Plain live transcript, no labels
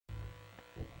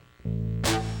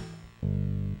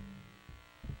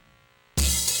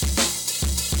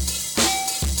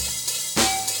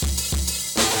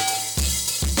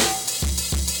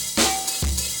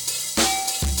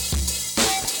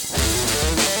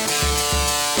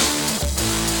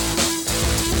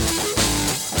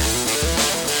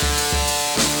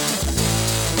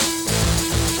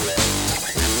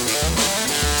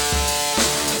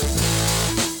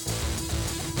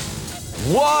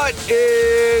What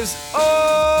is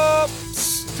up,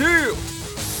 Steel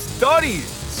Studies?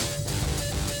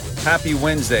 Happy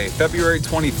Wednesday, February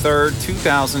 23rd,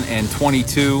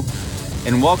 2022,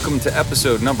 and welcome to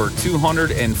episode number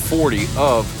 240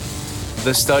 of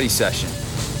The Study Session.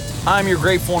 I'm your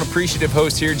grateful and appreciative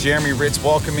host here, Jeremy Ritz,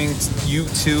 welcoming you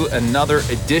to another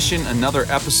edition, another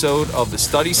episode of The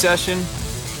Study Session.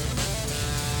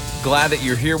 Glad that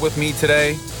you're here with me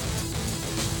today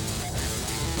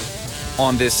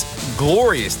on this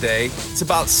glorious day. It's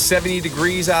about 70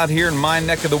 degrees out here in my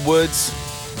neck of the woods,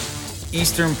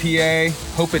 Eastern PA.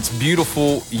 Hope it's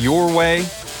beautiful your way.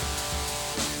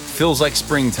 Feels like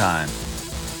springtime.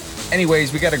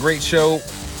 Anyways, we got a great show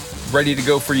ready to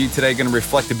go for you today. Going to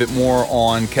reflect a bit more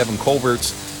on Kevin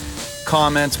Colbert's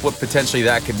comments, what potentially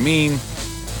that could mean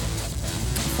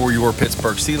for your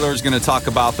Pittsburgh Steelers. Going to talk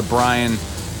about the Brian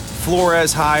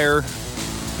Flores hire,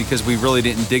 because we really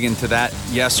didn't dig into that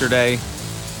yesterday.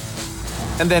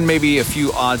 And then maybe a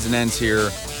few odds and ends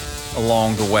here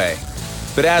along the way.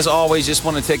 But as always, just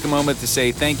want to take a moment to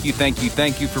say thank you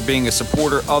for being a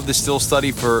supporter of the Still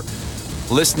Study, for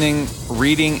listening,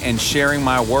 reading, and sharing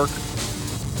my work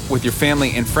with your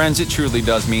family and friends. It truly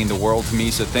does mean the world to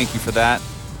me, so thank you for that.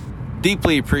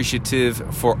 Deeply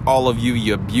appreciative for all of you,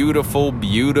 you beautiful,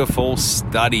 beautiful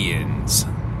studians.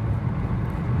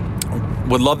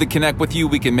 Would love to connect with you.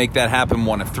 We can make that happen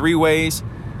one of three ways.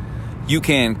 You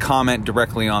can comment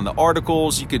directly on the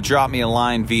articles. You could drop me a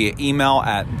line via email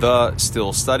at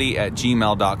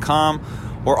thestillstudy@gmail.com,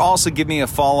 or also give me a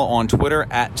follow on Twitter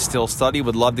at stillstudy.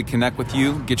 Would love to connect with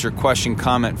you, get your question,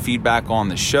 comment, feedback on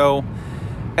the show.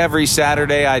 Every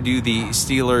Saturday, I do the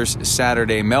Steelers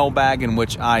Saturday mailbag, in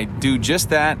which I do just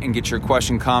that and get your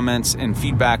question, comments, and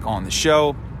feedback on the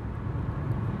show.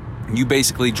 You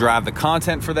basically drive the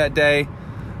content for that day,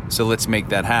 so let's make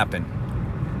that happen.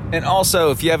 And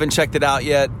also, if you haven't checked it out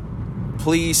yet,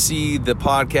 please see the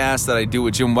podcast that I do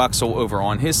with Jim Wexel over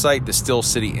on his site, The Still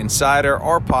City Insider.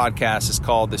 Our podcast is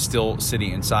called The Still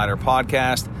City Insider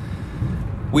Podcast.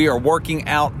 We are working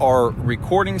out our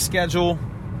recording schedule.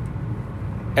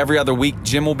 Every other week,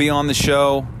 Jim will be on the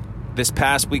show. This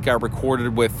past week, I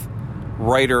recorded with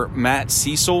writer Matt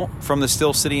Cecil from The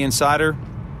Still City Insider.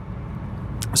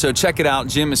 So check it out.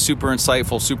 Jim is super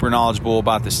insightful, super knowledgeable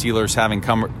about the Steelers, having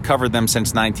covered them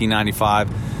since 1995.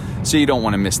 So you don't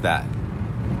want to miss that.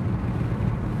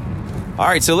 All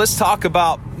right, so let's talk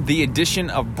about the addition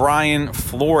of Brian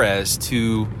Flores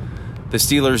to the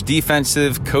Steelers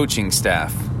defensive coaching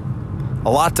staff. A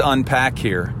lot to unpack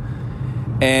here.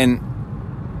 And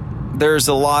there's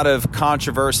a lot of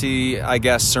controversy, I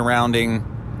guess, surrounding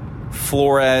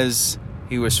Flores.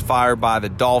 He was fired by the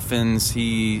Dolphins.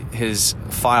 He has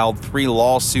filed 3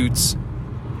 lawsuits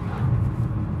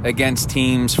against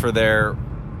teams for their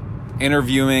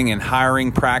interviewing and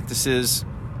hiring practices.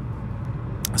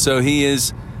 So he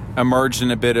is emerged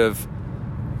in a bit of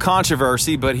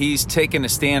controversy, but he's taken a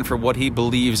stand for what he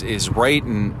believes is right,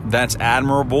 and that's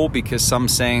admirable, because some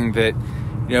saying that,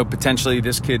 potentially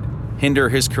this could hinder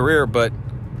his career, but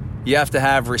you have to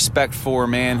have respect for a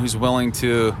man who's willing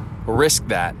to risk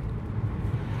that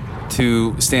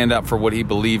to stand up for what he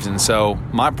believes in. So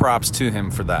my props to him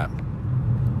for that.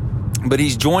 But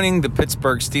he's joining the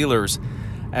Pittsburgh Steelers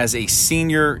as a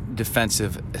senior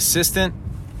defensive assistant,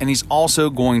 and he's also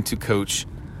going to coach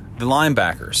the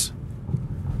linebackers.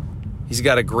 He's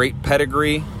got a great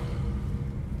pedigree,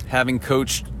 having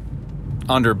coached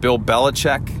under Bill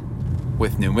Belichick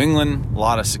with New England, a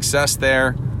lot of success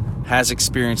there, has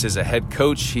experience as a head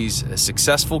coach. He's a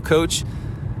successful coach.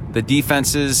 The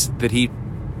defenses that he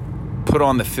put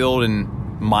on the field in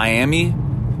Miami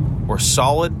were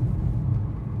solid.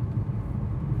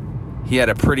 He had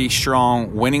a pretty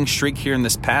strong winning streak here in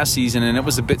this past season, and it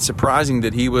was a bit surprising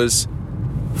that he was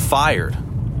fired.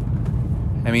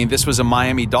 I mean, this was a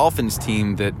Miami Dolphins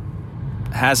team that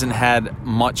hasn't had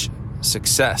much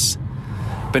success.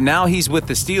 But now he's with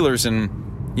the Steelers, and,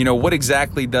 what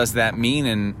exactly does that mean,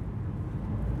 and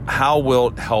how will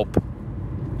it help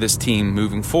this team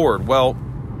moving forward? Well,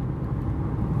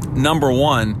 number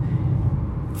one,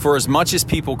 for as much as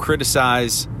people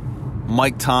criticize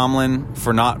Mike Tomlin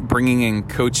for not bringing in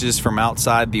coaches from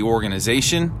outside the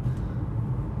organization,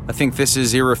 I think this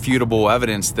is irrefutable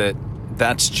evidence that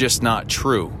that's just not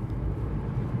true.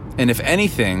 And if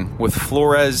anything, with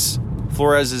Flores's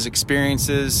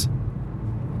experiences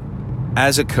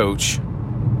as a coach,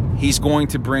 he's going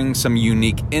to bring some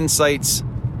unique insights,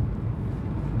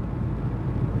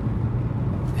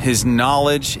 his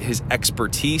knowledge, his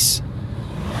expertise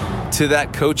to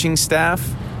that coaching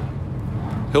staff.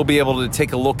 He'll be able to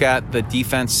take a look at the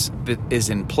defense that is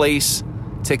in place,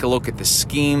 take a look at the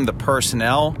scheme, the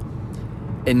personnel,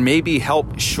 and maybe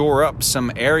help shore up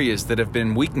some areas that have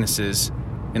been weaknesses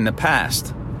in the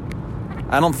past.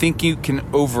 I don't think you can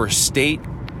overstate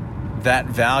that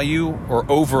value or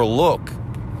overlook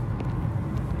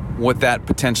what that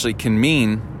potentially can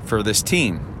mean for this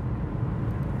team.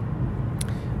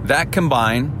 That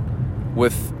combined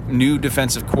with new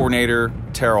defensive coordinator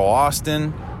Terrell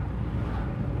Austin,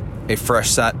 a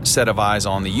fresh set of eyes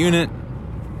on the unit,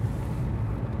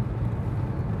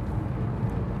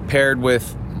 paired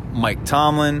with Mike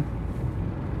Tomlin,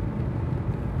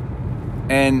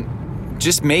 and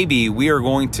just maybe we are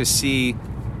going to see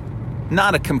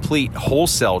not a complete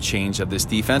wholesale change of this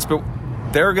defense, but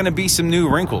there are going to be some new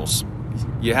wrinkles.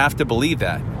 You have to believe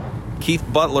that. Keith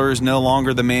Butler is no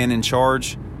longer the man in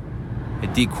charge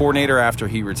at D coordinator after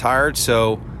he retired,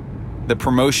 so the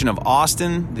promotion of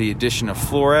Austin, the addition of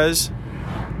Flores,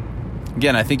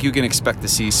 again, I think you can expect to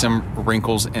see some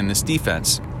wrinkles in this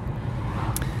defense.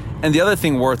 And the other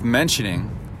thing worth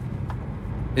mentioning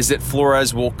is that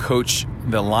Flores will coach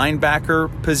the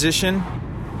linebacker position,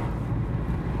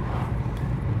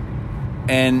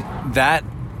 and that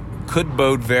could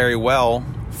bode very well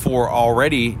for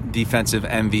already defensive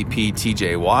MVP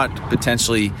TJ Watt.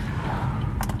 Potentially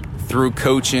through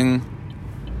coaching,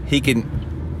 he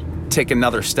can take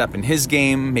another step in his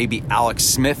game. Maybe Alex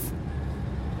Smith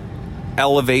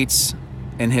elevates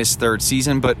in his third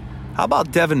season, but how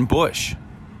about Devin Bush?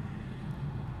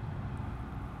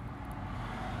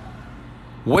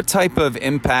 What type of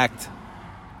impact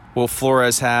will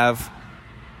Flores have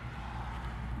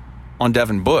on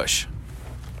Devin Bush?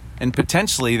 And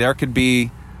potentially there could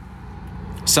be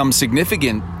some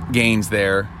significant gains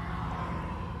there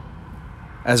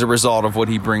as a result of what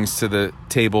he brings to the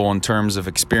table in terms of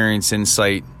experience,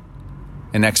 insight,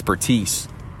 and expertise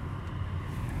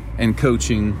in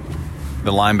coaching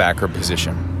the linebacker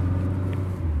position.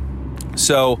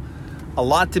 So, a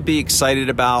lot to be excited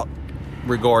about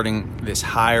regarding this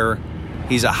hire.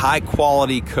 He's a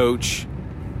high-quality coach,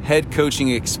 head coaching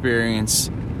experience,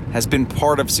 has been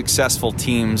part of successful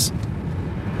teams.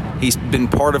 He's been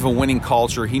part of a winning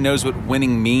culture. He knows what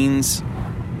winning means.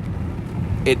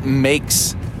 It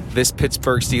makes this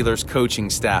Pittsburgh Steelers coaching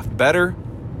staff better,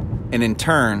 and in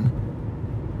turn,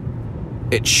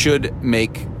 it should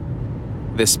make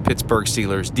this Pittsburgh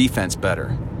Steelers defense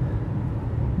better.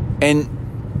 And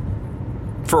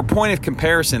for a point of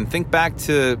comparison, think back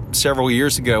to several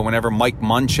years ago whenever Mike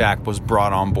Munchak was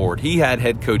brought on board. He had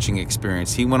head coaching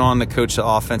experience. He went on to coach the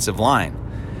offensive line.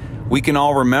 We can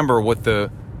all remember what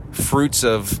the fruits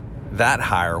of that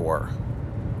hire were.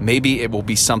 Maybe it will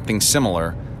be something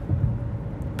similar,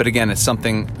 but again, it's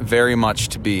something very much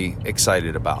to be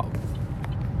excited about.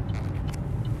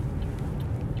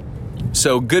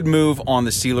 So, good move on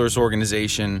the Steelers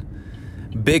organization.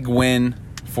 Big win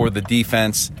for the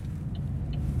defense.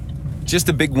 Just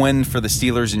a big win for the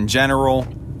Steelers in general.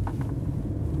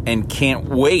 And can't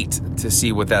wait to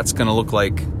see what that's going to look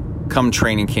like come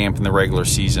training camp in the regular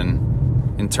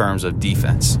season in terms of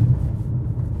defense.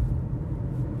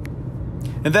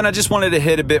 And then I just wanted to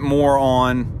hit a bit more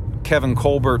on Kevin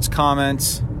Colbert's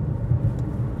comments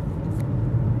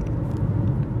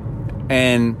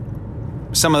and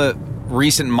some of the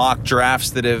recent mock drafts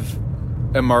that have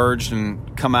emerged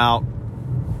and come out.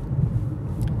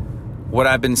 What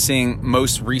I've been seeing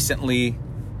most recently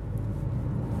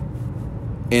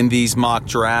in these mock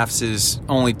drafts is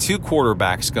only 2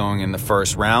 quarterbacks going in the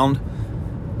first round.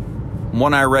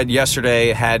 One I read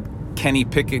yesterday had Kenny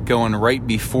Pickett going right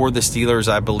before the Steelers,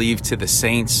 I believe, to the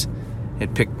Saints.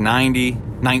 It picked 19,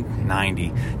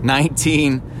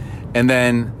 and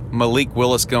then Malik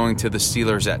Willis going to the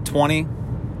Steelers at 20.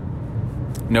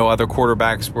 No other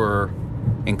quarterbacks were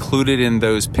included in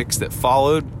those picks that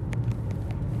followed.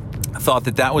 I thought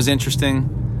that was interesting.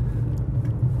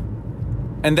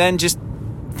 And then just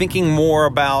thinking more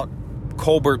about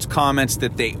Colbert's comments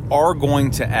that they are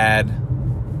going to add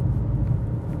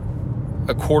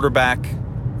a quarterback,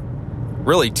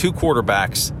 really 2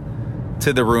 quarterbacks,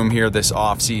 to the room here this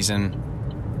offseason.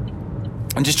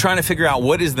 I'm just trying to figure out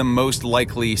what is the most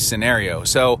likely scenario.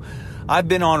 So I've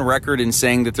been on record in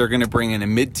saying that they're going to bring in a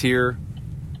mid-tier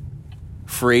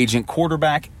free agent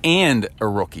quarterback and a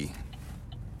rookie.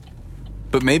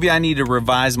 But maybe I need to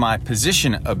revise my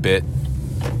position a bit,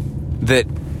 that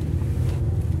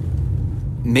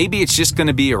maybe it's just going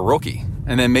to be a rookie,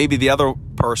 and then maybe the other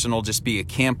person will just be a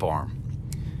camp arm.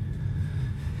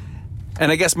 And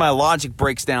I guess my logic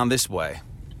breaks down this way.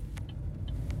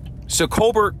 So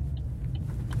Colbert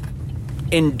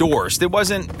endorsed. It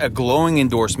wasn't a glowing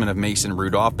endorsement of Mason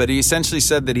Rudolph, but he essentially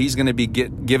said that he's going to be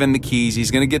given the keys. He's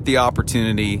going to get the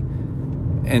opportunity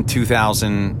in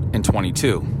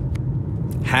 2022.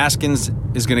 Haskins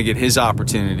is going to get his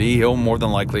opportunity. He'll more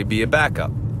than likely be a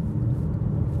backup.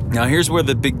 Now, here's where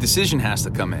the big decision has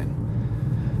to come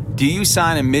in. Do you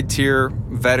sign a mid-tier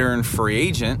veteran free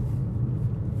agent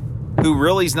who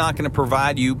really is not going to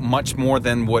provide you much more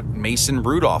than what Mason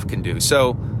Rudolph can do?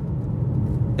 So,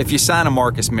 if you sign a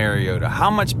Marcus Mariota, how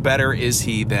much better is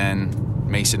he than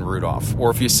Mason Rudolph?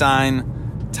 Or if you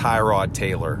sign Tyrod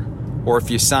Taylor, or if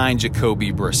you sign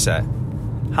Jacoby Brissett,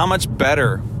 how much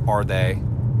better are they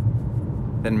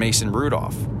than Mason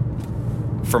Rudolph?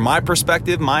 From my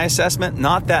perspective, my assessment,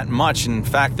 not that much. In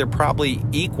fact, they're probably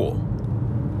equal.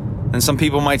 And some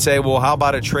people might say, well, how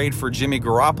about a trade for Jimmy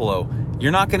Garoppolo?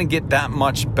 You're not going to get that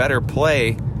much better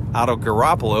play out of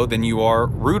Garoppolo than you are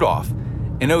Rudolph.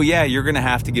 And oh yeah, you're going to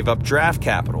have to give up draft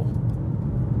capital.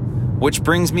 Which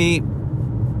brings me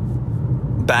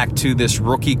back to this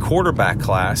rookie quarterback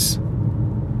class,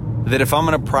 that if I'm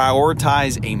going to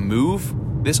prioritize a move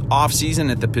this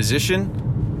offseason at the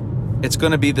position, it's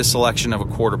going to be the selection of a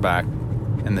quarterback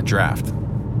in the draft.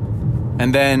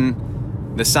 And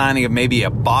then the signing of maybe a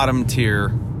bottom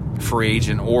tier free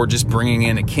agent, or just bringing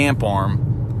in a camp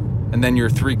arm. And then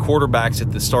your three quarterbacks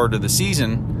at the start of the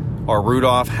season are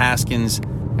Rudolph, Haskins,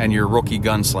 and your rookie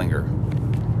gunslinger.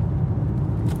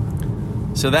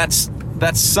 So that's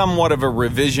somewhat of a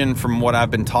revision from what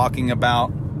I've been talking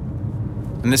about.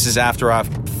 And this is after I've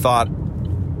thought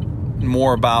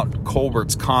more about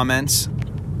Colbert's comments.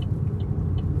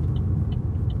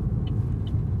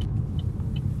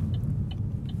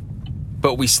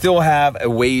 But we still have a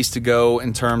ways to go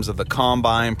in terms of the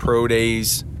combine, pro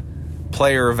days,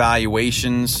 player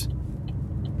evaluations,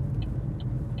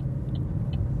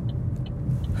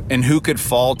 and who could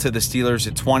fall to the Steelers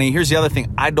at 20. Here's the other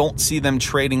thing. I don't see them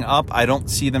trading up. I don't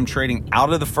see them trading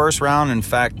out of the first round. In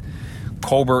fact,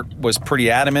 Colbert was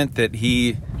pretty adamant that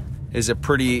he is a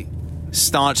pretty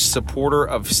staunch supporter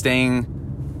of staying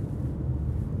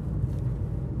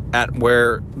at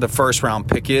where the first round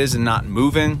pick is and not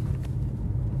moving.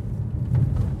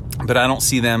 But I don't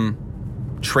see them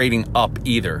trading up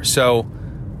either. So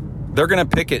they're going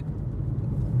to pick it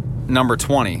number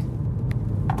 20.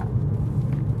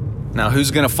 Now,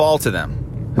 who's going to fall to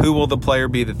them? Who will the player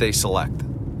be that they select?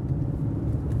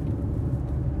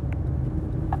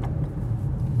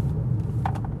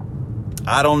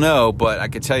 I don't know, but I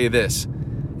can tell you this.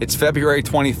 It's February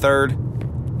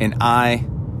 23rd, and I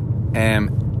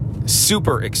am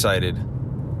super excited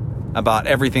about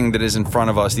everything that is in front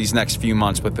of us these next few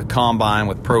months with the combine,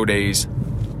 with pro days,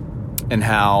 and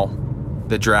how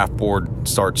the draft board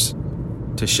starts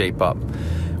to shape up.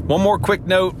 One more quick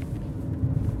note.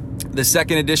 The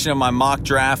second edition of my mock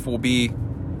draft will be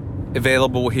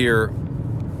available here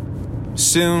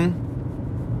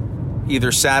soon,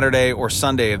 either Saturday or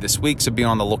Sunday of this week, so be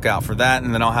on the lookout for that.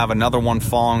 And then I'll have another one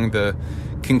following the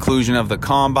conclusion of the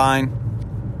combine,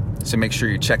 so make sure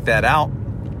you check that out.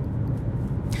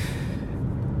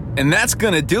 And that's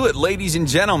going to do it, ladies and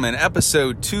gentlemen.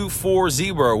 Episode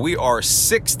 240. We are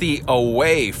 60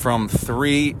 away from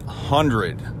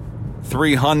 300.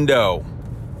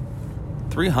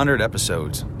 300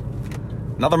 episodes.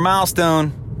 Another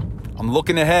milestone. I'm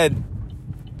looking ahead.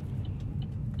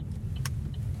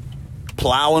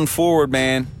 Plowing forward,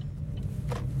 man.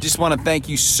 Just want to thank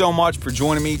you so much for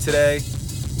joining me today.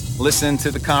 Listening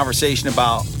to the conversation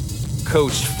about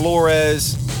Coach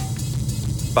Flores,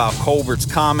 about Colbert's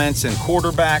comments and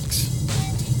quarterbacks.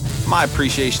 My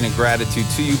appreciation and gratitude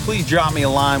to you. Please drop me a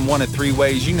line, one of three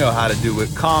ways. You know how to do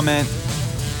it. Comment,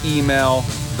 email,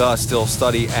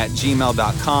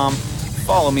 thestillstudy@gmail.com.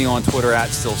 Follow me on Twitter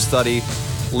 @stillstudy.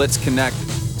 Let's connect.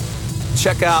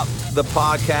 Check out the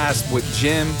podcast with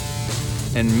Jim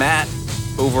and Matt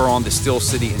over on the Still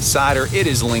City Insider. It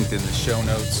is linked in the show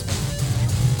notes.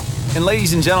 And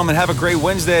ladies and gentlemen, have a great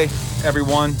Wednesday,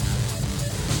 everyone.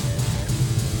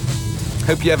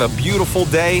 Hope you have a beautiful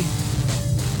day.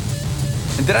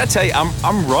 And did I tell you,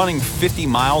 I'm running 50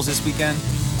 miles this weekend?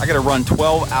 I got to run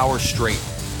 12 hours straight.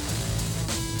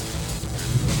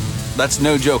 That's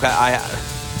no joke. I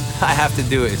have to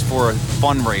do it. It's for a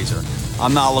fundraiser.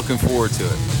 I'm not looking forward to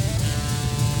it.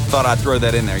 Thought I'd throw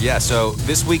that in there. Yeah, so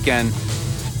this weekend,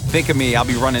 think of me. I'll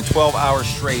be running 12 hours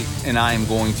straight, and I am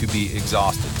going to be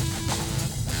exhausted.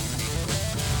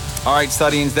 All right,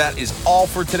 studyings, that is all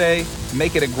for today.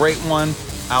 Make it a great one.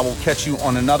 I will catch you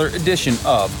on another edition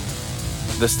of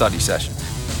The Study Session.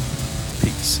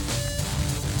 Peace.